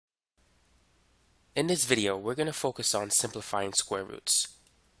In this video, we're going to focus on simplifying square roots.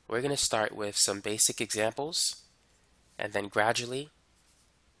 We're going to start with some basic examples, and then gradually,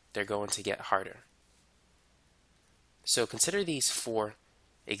 they're going to get harder. So consider these 4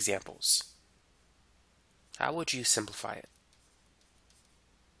 examples. How would you simplify it?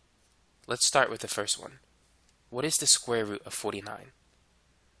 Let's start with the first one. What is the square root of 49?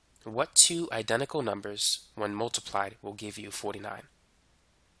 What 2 identical numbers, when multiplied, will give you 49?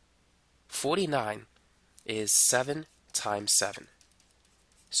 49 is 7 times 7.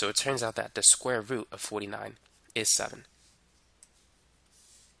 So it turns out that the square root of 49 is 7.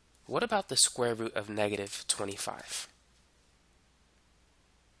 What about the square root of negative 25?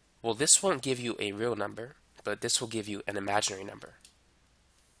 Well, this won't give you a real number, but this will give you an imaginary number.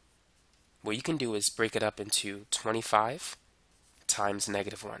 What you can do is break it up into 25 times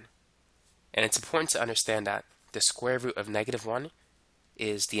negative 1. And it's important to understand that the square root of negative 1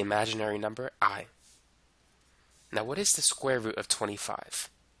 is the imaginary number I. Now, what is the square root of 25?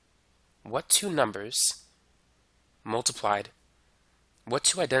 What 2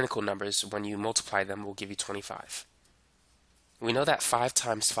 identical numbers, when you multiply them, will give you 25? We know that 5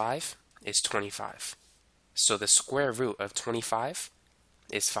 times 5 is 25. So the square root of 25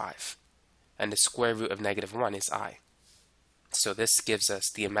 is 5. And the square root of negative 1 is I. So this gives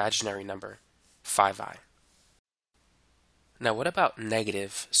us the imaginary number 5i. Now what about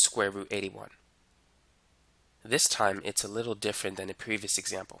negative square root 81? This time it's a little different than the previous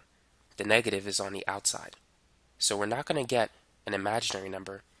example. The negative is on the outside. So we're not going to get an imaginary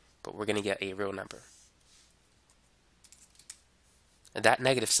number, but we're going to get a real number. And that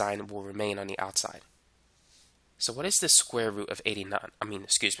negative sign will remain on the outside. So what is the square root of 89?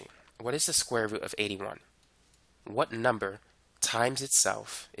 What is the square root of 81? What number times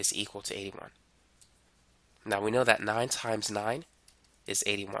itself is equal to 81? Now we know that 9 times 9 is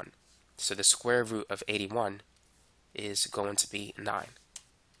 81. So the square root of 81 is going to be 9.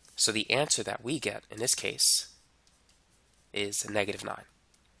 So the answer that we get in this case is negative 9.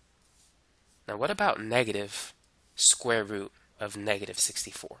 Now what about negative square root of negative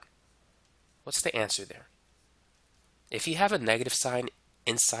 64? What's the answer there? If you have a negative sign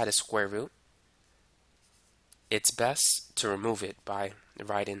inside a square root, it's best to remove it by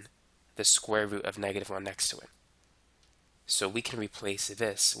writing the square root of negative 1 next to it. So we can replace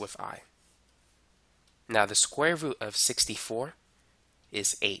this with I. Now the square root of 64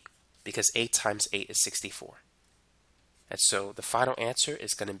 is 8, because 8 times 8 is 64. And so the final answer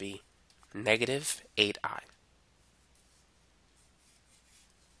is going to be negative 8i.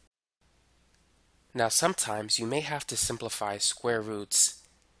 Now sometimes you may have to simplify square roots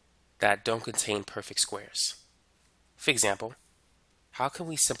that don't contain perfect squares. For example, how can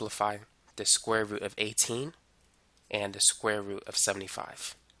we simplify the square root of 18 and the square root of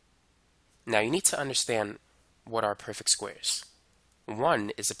 75? Now you need to understand what are perfect squares.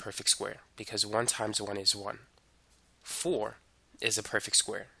 1 is a perfect square because 1 times 1 is 1. 4 is a perfect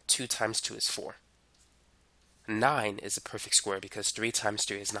square. 2 times 2 is 4. 9 is a perfect square because 3 times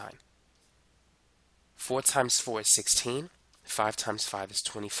 3 is 9. 4 times 4 is 16. 5 times 5 is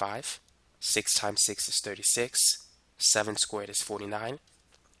 25. 6 times 6 is 36. 7 squared is 49.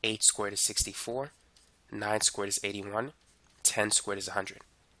 8 squared is 64. 9 squared is 81. 10 squared is 100.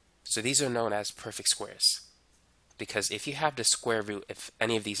 So these are known as perfect squares. Because if you have the square root of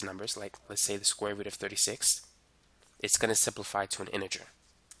any of these numbers, like let's say the square root of 36, it's going to simplify to an integer.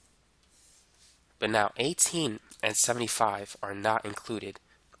 But now 18 and 75 are not included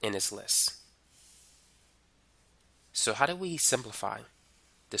in this list. So how do we simplify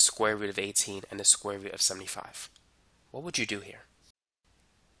the square root of 18 and the square root of 75? What would you do here?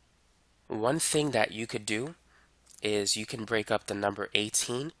 One thing that you could do is you can break up the number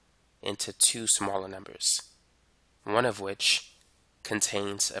 18 into 2 smaller numbers, one of which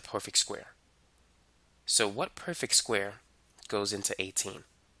contains a perfect square. So what perfect square goes into 18?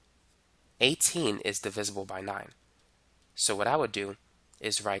 18 is divisible by 9. So what I would do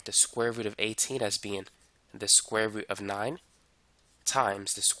is write the square root of 18 as being the square root of 9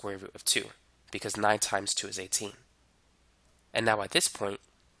 times the square root of 2, because 9 times 2 is 18. And now at this point,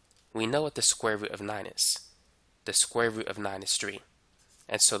 we know what the square root of 9 is. The square root of 9 is 3.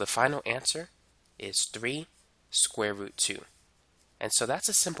 And so the final answer is 3 square root 2. And so that's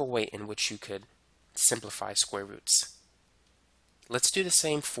a simple way in which you could simplify square roots. Let's do the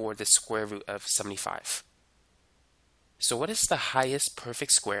same for the square root of 75. So what is the highest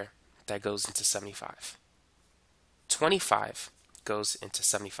perfect square that goes into 75? 25 goes into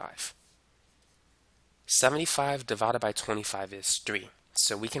 75. 75 divided by 25 is 3.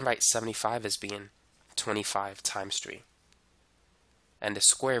 So we can write 75 as being 25 times 3. And the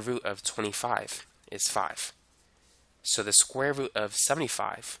square root of 25 is 5. So the square root of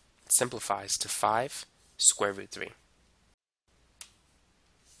 75 simplifies to 5 square root 3.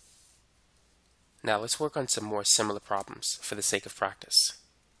 Now let's work on some more similar problems for the sake of practice.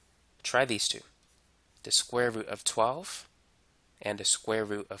 Try these two, the square root of 12 and the square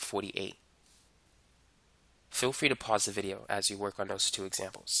root of 48. Feel free to pause the video as you work on those two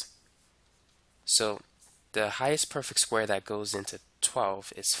examples. So the highest perfect square that goes into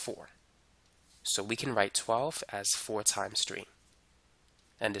 12 is 4. So we can write 12 as 4 times 3.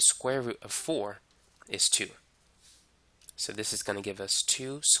 And the square root of 4 is 2. So this is going to give us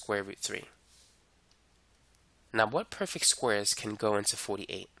 2 square root 3. Now what perfect squares can go into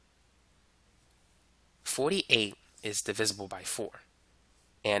 48? 48 is divisible by 4.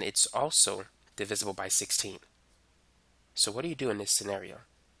 And it's also divisible by 16. So what do you do in this scenario?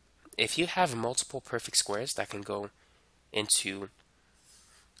 If you have multiple perfect squares that can go into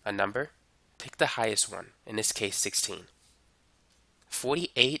a number, pick the highest one, in this case 16.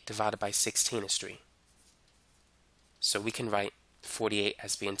 48 divided by 16 is 3. So we can write 48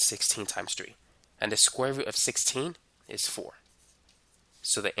 as being 16 times 3. And the square root of 16 is 4.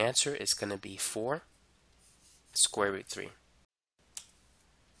 So the answer is going to be 4 square root 3.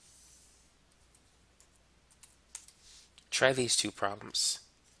 Try these two problems.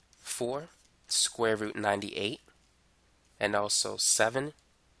 4 square root 98 and also 7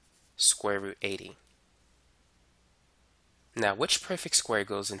 square root 80. Now which perfect square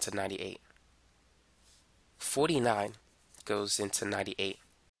goes into 98? 49 goes into 98.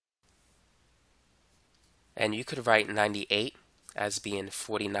 And you could write 98 as being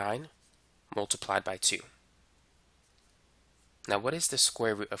 49 multiplied by 2. Now what is the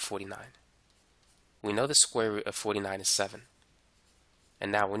square root of 49? We know the square root of 49 is 7.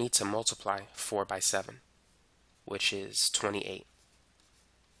 And now we need to multiply 4 by 7, which is 28.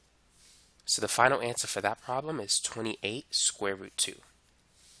 So the final answer for that problem is 28 square root 2.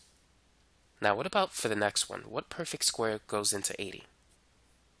 Now what about for the next one? What perfect square goes into 80?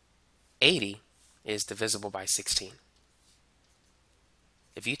 80 is divisible by 16.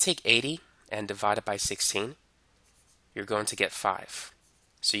 If you take 80 and divide it by 16, you're going to get 5.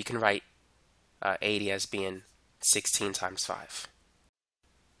 So you can write 80 as being 16 times 5.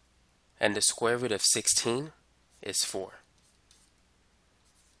 And the square root of 16 is 4.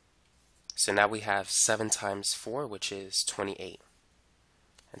 So now we have 7 times 4, which is 28.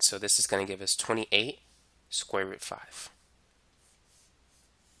 And so this is going to give us 28 square root 5.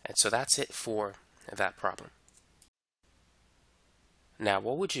 And so that's it for that problem. Now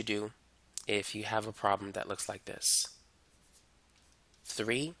what would you do if you have a problem that looks like this?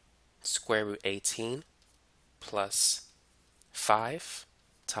 3 square root 18 plus 5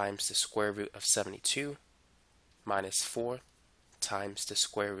 times the square root of 72 minus 4 times the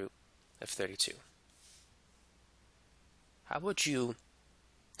square root of 32. How would you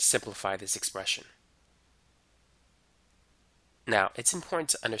simplify this expression? Now, it's important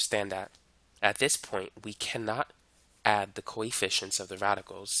to understand that at this point we cannot add the coefficients of the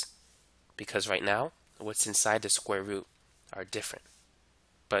radicals because right now what's inside the square root are different.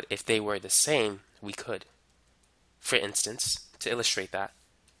 But if they were the same, we could. For instance, to illustrate that,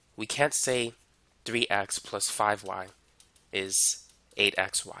 we can't say 3x plus 5y is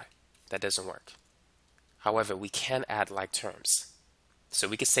 8xy. That doesn't work. However, we can add like terms. So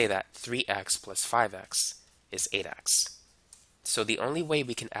we could say that 3x plus 5x is 8x. So the only way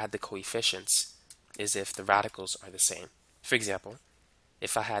we can add the coefficients is if the radicals are the same. For example,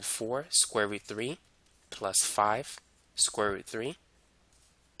 if I had 4 square root 3 plus 5 square root 3,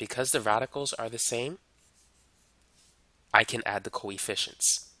 because the radicals are the same, I can add the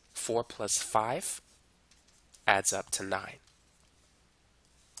coefficients. 4 plus 5 adds up to 9.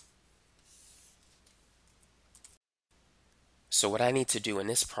 So what I need to do in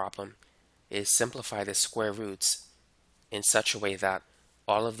this problem is simplify the square roots in such a way that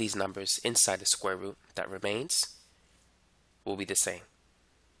all of these numbers inside the square root that remains will be the same.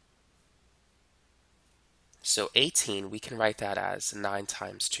 So 18, we can write that as 9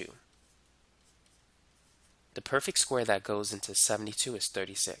 times 2. The perfect square that goes into 72 is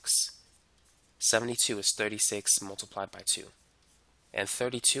 36. 72 is 36 multiplied by 2. And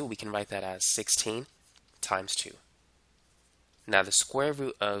 32, we can write that as 16 times 2. Now the square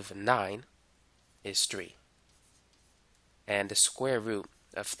root of 9 is 3. And the square root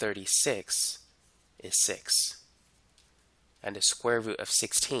of 36 is 6. And the square root of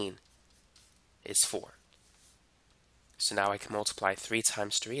 16 is 4. So now I can multiply 3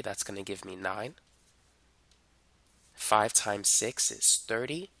 times 3, that's going to give me 9. 5 times 6 is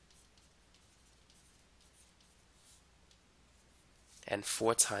 30. And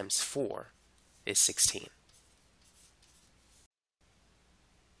 4 times 4 is 16.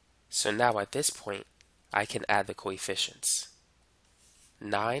 So now at this point, I can add the coefficients.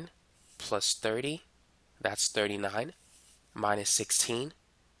 9 plus 30, that's 39, minus 16,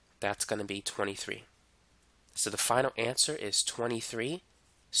 that's going to be 23. So the final answer is 23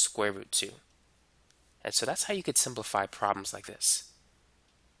 square root 2. And so that's how you could simplify problems like this.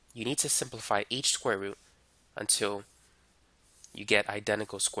 You need to simplify each square root until you get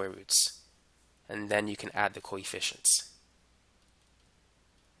identical square roots, and then you can add the coefficients.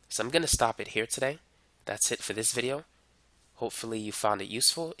 So I'm going to stop it here today. That's it for this video. Hopefully you found it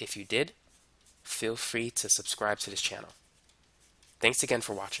useful. If you did, feel free to subscribe to this channel. Thanks again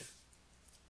for watching.